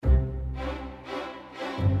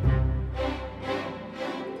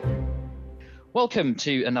Welcome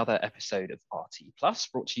to another episode of RT Plus,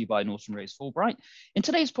 brought to you by Norton Rose Fulbright. In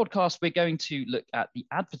today's podcast, we're going to look at the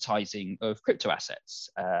advertising of crypto assets,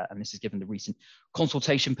 and this is given the recent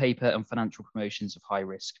consultation paper on financial promotions of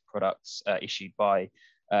high-risk products issued by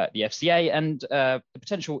the FCA and the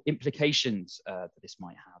potential implications that this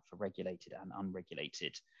might have for regulated and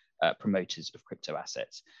unregulated promoters of crypto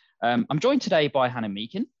assets. I'm joined today by Hannah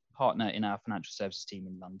Meakin, partner in our financial services team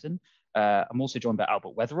in London. I'm also joined by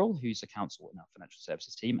Albert Wetherall, who's a counsel in our financial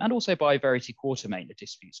services team, and also by Verity Quartermain, a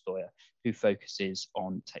disputes lawyer who focuses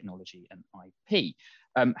on technology and IP.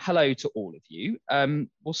 Hello to all of you.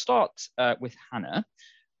 We'll start with Hannah.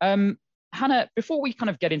 Hannah, before we kind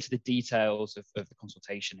of get into the details of the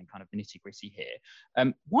consultation and kind of the nitty-gritty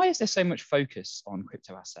here, why is there so much focus on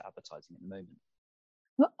crypto asset advertising at the moment?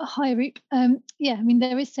 Well, hi, Roop.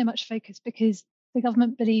 There is so much focus because the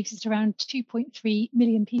government believes that around 2.3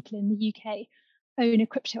 million people in the UK own a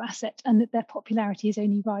crypto asset and that their popularity is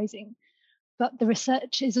only rising. But the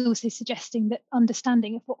research is also suggesting that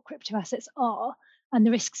understanding of what crypto assets are and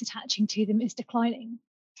the risks attaching to them is declining.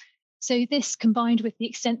 So this, combined with the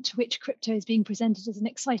extent to which crypto is being presented as an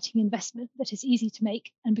exciting investment that is easy to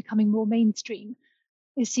make and becoming more mainstream,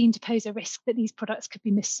 is seen to pose a risk that these products could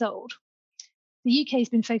be missold. The UK has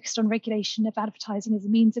been focused on regulation of advertising as a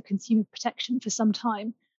means of consumer protection for some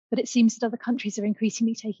time, but it seems that other countries are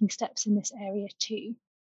increasingly taking steps in this area too.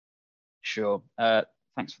 Sure.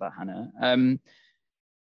 Thanks for that, Hannah.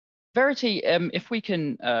 Verity, if we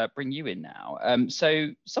can bring you in now. So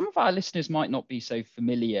some of our listeners might not be so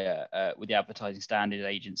familiar with the Advertising Standards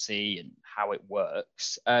Agency and how it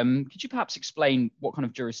works. Could you perhaps explain what kind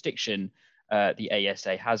of jurisdiction the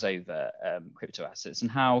ASA has over crypto assets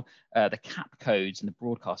and how the cap codes and the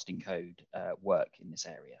broadcasting code work in this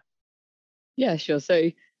area? Yeah, sure.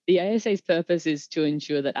 So the ASA's purpose is to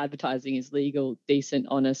ensure that advertising is legal, decent,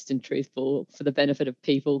 honest, and truthful for the benefit of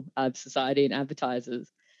people, society, and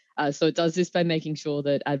advertisers. So it does this by making sure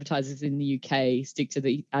that advertisers in the UK stick to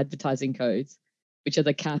the advertising codes, which are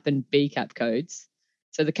the CAP and BCAP codes.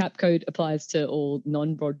 So the CAP code applies to all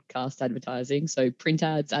non-broadcast advertising, so print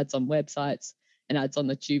ads, ads on websites, and ads on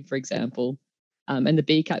the tube, for example. And the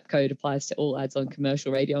BCAP code applies to all ads on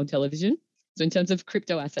commercial radio and television. So in terms of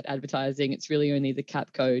crypto asset advertising, it's really only the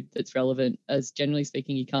CAP code that's relevant, as generally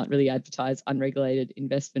speaking, you can't really advertise unregulated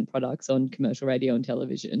investment products on commercial radio and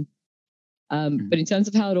television. But in terms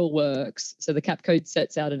of how it all works, so the CAP code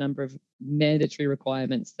sets out a number of mandatory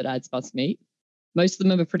requirements that ads must meet. Most of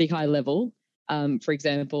them are pretty high level. For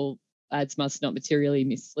example, ads must not materially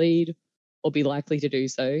mislead or be likely to do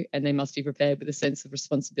so, and they must be prepared with a sense of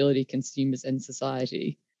responsibility to consumers and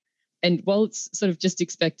society. And while it's sort of just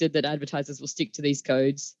expected that advertisers will stick to these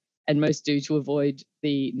codes, and most do to avoid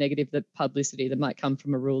the negative publicity that might come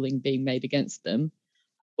from a ruling being made against them,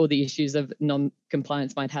 or the issues of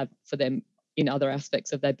non-compliance might have for them in other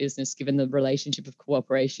aspects of their business, given the relationship of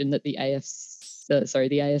cooperation that the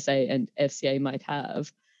ASA and FCA might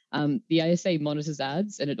have. The ASA monitors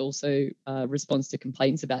ads and it also responds to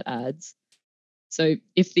complaints about ads. So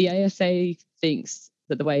if the ASA thinks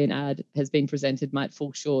that the way an ad has been presented might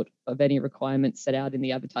fall short of any requirements set out in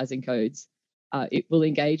the advertising codes, it will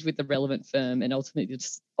engage with the relevant firm and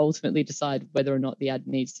ultimately decide whether or not the ad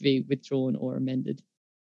needs to be withdrawn or amended.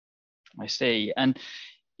 I see. And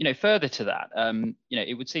further to that,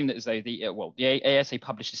 it would seem that as though the ASA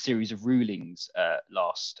published a series of rulings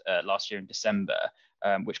last year in December,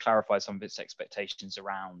 which clarified some of its expectations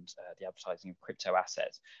around the advertising of crypto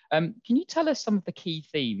assets. Can you tell us some of the key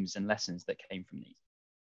themes and lessons that came from these?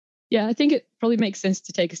 Yeah, I think it probably makes sense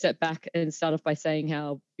to take a step back and start off by saying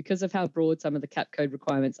how, because of how broad some of the CAP code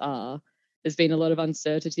requirements are, there's been a lot of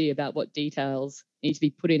uncertainty about what details need to be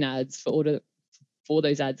put in ads for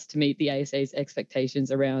those ads to meet the ASA's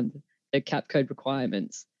expectations around the CAP code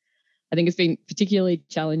requirements. I think it's been particularly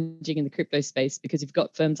challenging in the crypto space because you've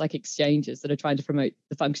got firms like exchanges that are trying to promote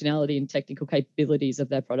the functionality and technical capabilities of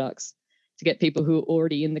their products to get people who are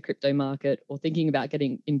already in the crypto market or thinking about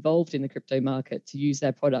getting involved in the crypto market to use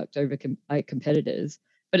their product over competitors.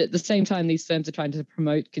 But at the same time, these firms are trying to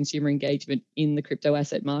promote consumer engagement in the crypto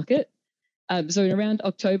asset market. So in around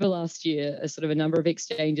October last year, a number of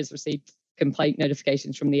exchanges received complaint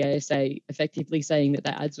notifications from the ASA, effectively saying that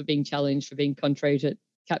their ads were being challenged for being contrary to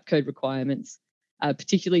CAP code requirements,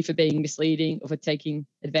 particularly for being misleading or for taking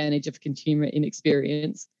advantage of consumer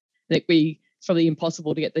inexperience. It's probably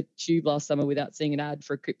impossible to get the tube last summer without seeing an ad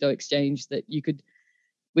for a crypto exchange that you could,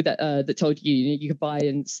 that told you could buy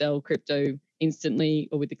and sell crypto instantly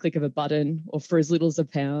or with the click of a button or for as little as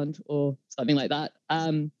 £1 or something like that.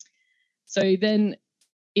 So then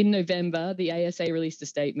In November, the ASA released a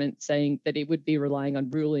statement saying that it would be relying on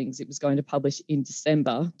rulings it was going to publish in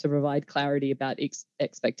December to provide clarity about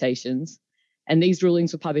expectations. And these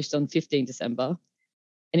rulings were published on 15 December.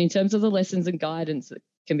 And in terms of the lessons and guidance that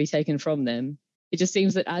can be taken from them, it just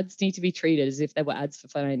seems that ads need to be treated as if they were ads for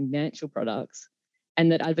financial products,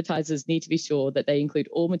 and that advertisers need to be sure that they include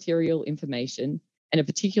all material information and are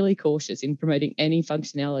particularly cautious in promoting any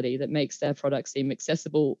functionality that makes their products seem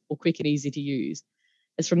accessible or quick and easy to use.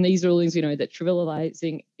 As from these rulings, we know that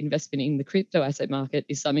trivializing investment in the crypto asset market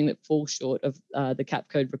is something that falls short of the cap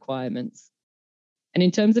code requirements. And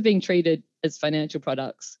in terms of being treated as financial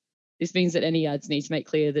products, this means that any ads need to make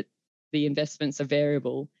clear that the investments are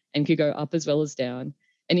variable and could go up as well as down.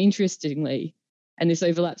 And interestingly, and this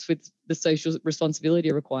overlaps with the social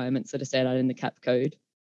responsibility requirements that are set out in the cap code,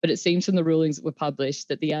 but it seems from the rulings that were published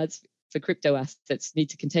that the ads for crypto assets need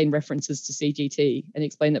to contain references to CGT and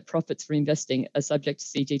explain that profits from investing are subject to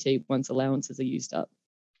CGT once allowances are used up.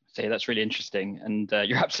 So that's really interesting, and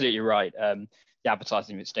you're absolutely right. The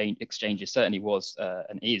advertising exchanges certainly was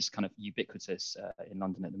and is kind of ubiquitous in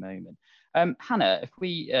London at the moment. Hannah, if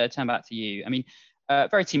we turn back to you, I mean,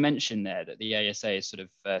 Verity mentioned there that the ASA is sort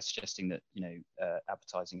of suggesting that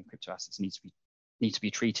advertising of crypto assets need to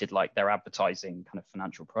be treated like they're advertising kind of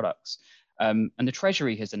financial products. And the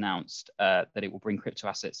Treasury has announced that it will bring crypto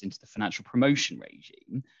assets into the financial promotion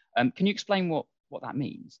regime. Can you explain what that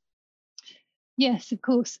means? Yes, of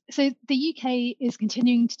course. So the UK is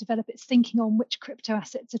continuing to develop its thinking on which crypto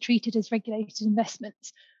assets are treated as regulated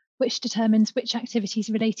investments, which determines which activities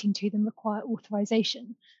relating to them require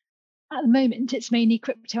authorization. At the moment, it's mainly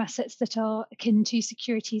crypto assets that are akin to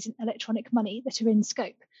securities and electronic money that are in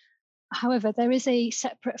scope. However, there is a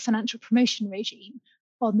separate financial promotion regime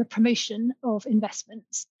on the promotion of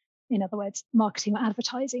investments, in other words, marketing or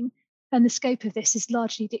advertising. And the scope of this is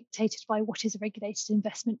largely dictated by what is a regulated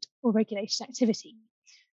investment or regulated activity.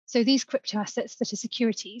 So these crypto assets that are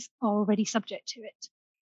securities are already subject to it.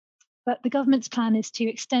 But the government's plan is to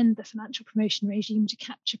extend the financial promotion regime to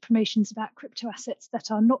capture promotions about crypto assets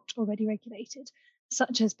that are not already regulated,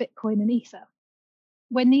 such as Bitcoin and Ether.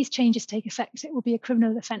 When these changes take effect, it will be a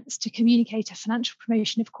criminal offence to communicate a financial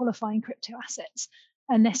promotion of qualifying crypto assets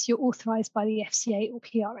unless you're authorised by the FCA or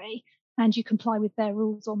PRA and you comply with their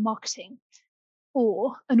rules on marketing,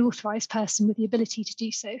 or an authorised person with the ability to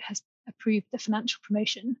do so has approved the financial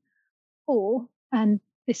promotion, or, and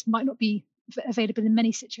this might not be available in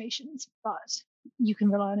many situations, but you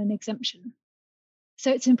can rely on an exemption.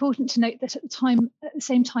 So it's important to note that at the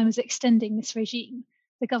same time as extending this regime,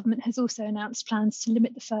 the government has also announced plans to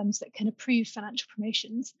limit the firms that can approve financial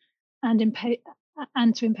promotions and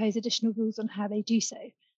to impose additional rules on how they do so.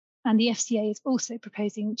 And the FCA is also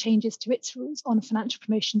proposing changes to its rules on financial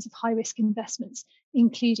promotions of high-risk investments,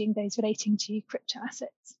 including those relating to crypto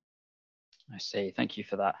assets. I see. Thank you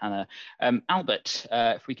for that, Hannah. Albert,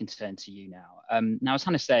 if we can turn to you now. Now, as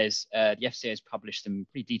Hannah says, the FCA has published some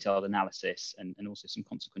pretty detailed analysis and also some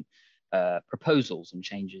consequent proposals and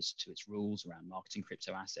changes to its rules around marketing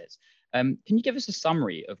crypto assets. Can you give us a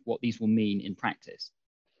summary of what these will mean in practice?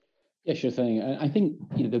 Yeah, sure thing. I think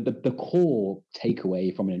the core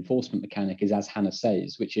takeaway from an enforcement mechanic is, as Hannah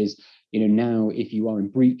says, which is now if you are in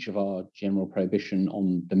breach of our general prohibition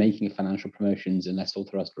on the making of financial promotions unless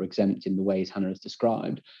authorised or exempt in the ways Hannah has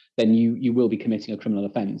described, then you will be committing a criminal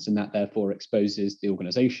offence, and that therefore exposes the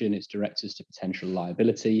organisation, its directors, to potential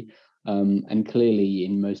liability. And clearly,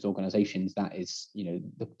 in most organisations, that is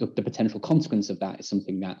the potential consequence of that is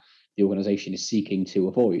something that the organisation is seeking to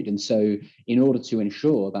avoid. And so, in order to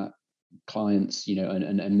ensure that clients,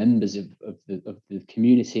 and members of the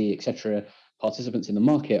community, etc., participants in the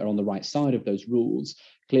market are on the right side of those rules,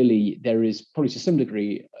 clearly there is probably to some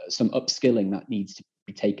degree some upskilling that needs to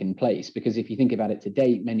be taken place. Because if you think about it, to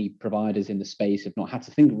date, many providers in the space have not had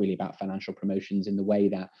to think really about financial promotions in the way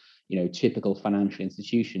that typical financial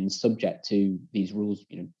institutions subject to these rules,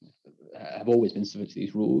 have always been subject to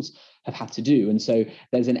these rules, have had to do. And so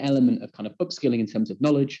there's an element of kind of upskilling in terms of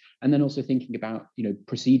knowledge, and then also thinking about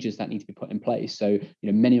procedures that need to be put in place. So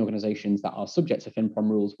many organizations that are subject to FinProm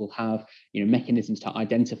rules will have mechanisms to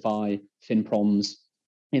identify FinProms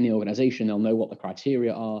in the organization. They'll know what the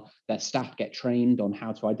criteria are. Their staff get trained on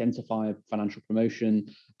how to identify financial promotion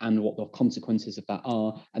and what the consequences of that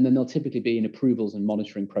are. And then there'll typically be an approvals and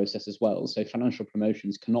monitoring process as well. So financial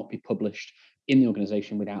promotions cannot be published in the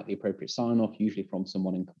organization without the appropriate sign-off, usually from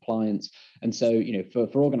someone in compliance. And so,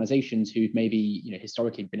 for organizations who've maybe,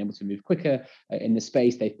 historically been able to move quicker in the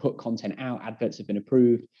space, they've put content out, adverts have been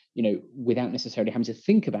approved, without necessarily having to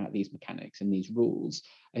think about these mechanics and these rules.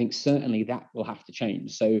 I think certainly that will have to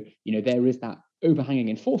change. So, there is that overhanging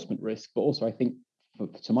enforcement risk, but also I think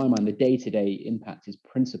to my mind, the day-to-day impact is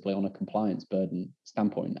principally on a compliance burden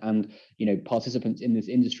standpoint. And, participants in this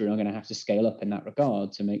industry are going to have to scale up in that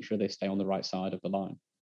regard to make sure they stay on the right side of the line.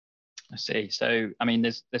 I see. So, I mean,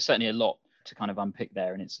 there's certainly a lot to kind of unpick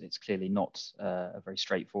there, and it's clearly not a very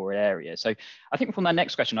straightforward area. So I think from that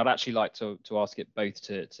next question, I'd actually like to ask it both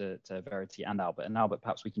to Verity and Albert. And Albert,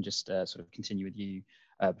 perhaps we can just sort of continue with you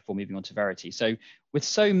before moving on to Verity. So with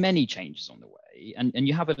so many changes on the way, and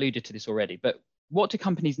you have alluded to this already, but what do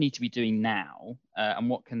companies need to be doing now, and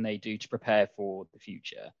what can they do to prepare for the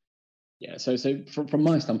future? Yeah, so from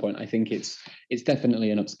my standpoint, I think it's definitely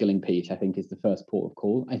an upskilling piece. I think is the first port of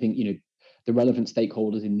call. I think the relevant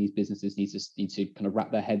stakeholders in these businesses need to kind of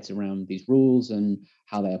wrap their heads around these rules and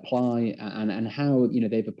how they apply, and how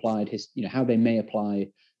they've applied how they may apply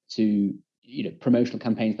to promotional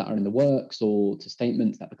campaigns that are in the works, or to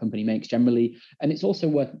statements that the company makes generally. And it's also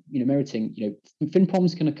worth meriting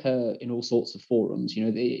FinProms can occur in all sorts of forums.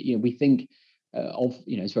 We think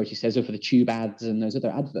as Verity says, over the tube ads and those other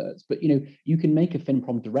adverts, but you can make a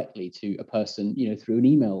FinProm directly to a person through an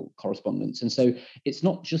email correspondence. And so it's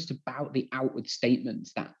not just about the outward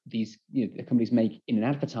statements that these the companies make in an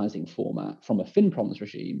advertising format from a FinProms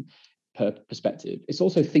regime perspective. It's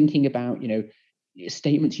also thinking about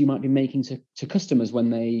statements you might be making to customers when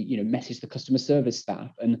they message the customer service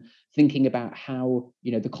staff, and thinking about how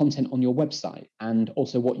the content on your website, and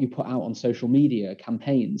also what you put out on social media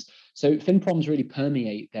campaigns. So FinProms really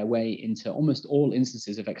permeate their way into almost all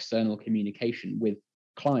instances of external communication with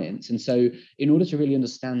clients. And so in order to really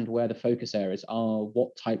understand where the focus areas are,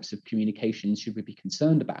 what types of communications should we be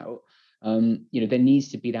concerned about, there needs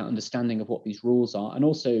to be that understanding of what these rules are, and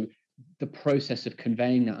also the process of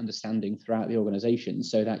conveying that understanding throughout the organization,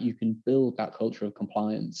 so that you can build that culture of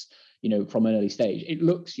compliance from an early stage. It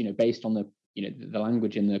looks based on the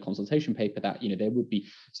language in the consultation paper that there would be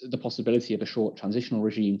the possibility of a short transitional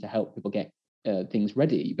regime to help people get things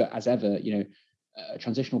ready, but as ever a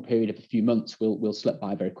transitional period of a few months will slip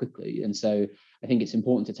by very quickly. And so I think it's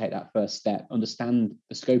important to take that first step, understand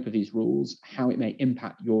the scope of these rules, how it may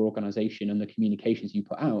impact your organization and the communications you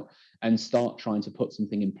put out, and start trying to put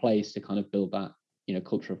something in place to kind of build that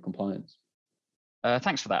culture of compliance.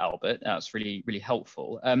 Thanks for that, Albert. That's really, really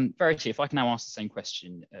helpful. Verity, if I can now ask the same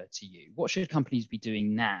question to you, what should companies be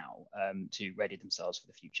doing now to ready themselves for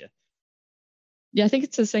the future? Yeah, I think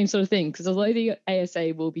it's the same sort of thing, because although the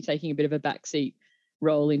ASA will be taking a bit of a backseat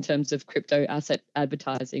role in terms of crypto asset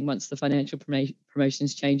advertising once the financial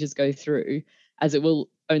promotions changes go through, as it will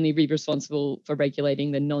only be responsible for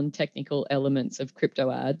regulating the non-technical elements of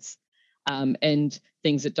crypto ads, and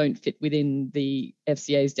things that don't fit within the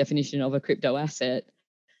FCA's definition of a crypto asset,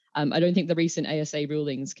 I don't think the recent ASA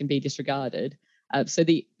rulings can be disregarded. So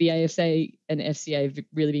the ASA and FCA have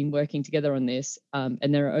really been working together on this,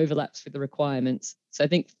 and there are overlaps with the requirements. So I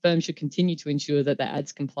think firms should continue to ensure that their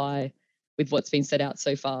ads comply with what's been set out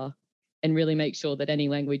so far, and really make sure that any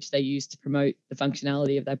language they use to promote the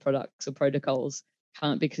functionality of their products or protocols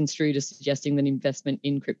can't be construed as suggesting that investment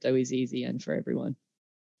in crypto is easy and for everyone.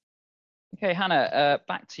 Okay, Hannah,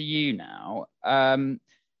 back to you now.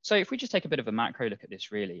 So if we just take a bit of a macro look at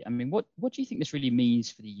this, really, I mean, what do you think this really means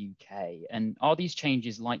for the UK? And are these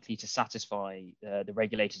changes likely to satisfy the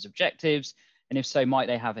regulators' objectives? And if so, might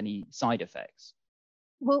they have any side effects?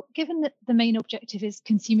 Well, given that the main objective is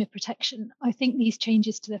consumer protection, I think these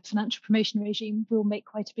changes to the financial promotion regime will make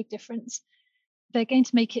quite a big difference. They're going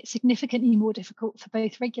to make it significantly more difficult for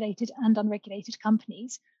both regulated and unregulated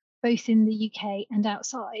companies, both in the UK and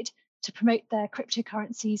outside, to promote their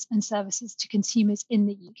cryptocurrencies and services to consumers in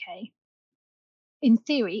the UK. In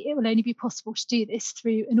theory, it will only be possible to do this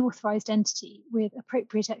through an authorised entity with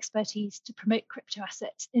appropriate expertise to promote crypto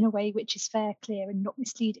assets in a way which is fair, clear, and not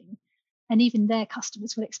misleading. And even their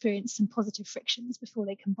customers will experience some positive frictions before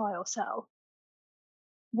they can buy or sell.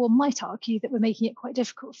 One might argue that we're making it quite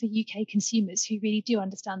difficult for UK consumers who really do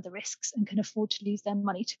understand the risks and can afford to lose their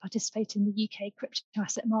money to participate in the UK crypto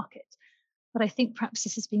asset market. But I think perhaps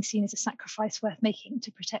this is being seen as a sacrifice worth making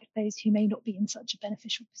to protect those who may not be in such a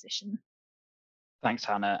beneficial position. Thanks,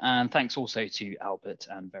 Hannah. And thanks also to Albert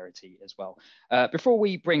and Verity as well. Before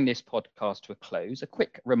we bring this podcast to a close, a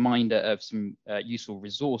quick reminder of some useful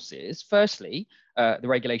resources. Firstly, the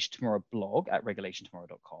Regulation Tomorrow blog at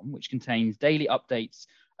regulationtomorrow.com, which contains daily updates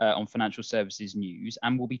on financial services news,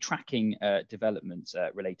 and we'll be tracking developments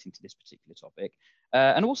relating to this particular topic.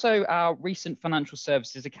 And also our recent Financial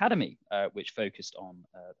Services Academy, which focused on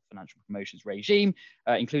the financial promotions regime,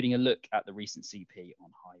 including a look at the recent CP on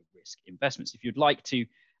high-risk investments. If you'd like to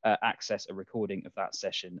access a recording of that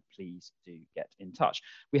session, please do get in touch.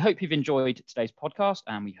 We hope you've enjoyed today's podcast,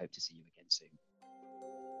 and we hope to see you again soon.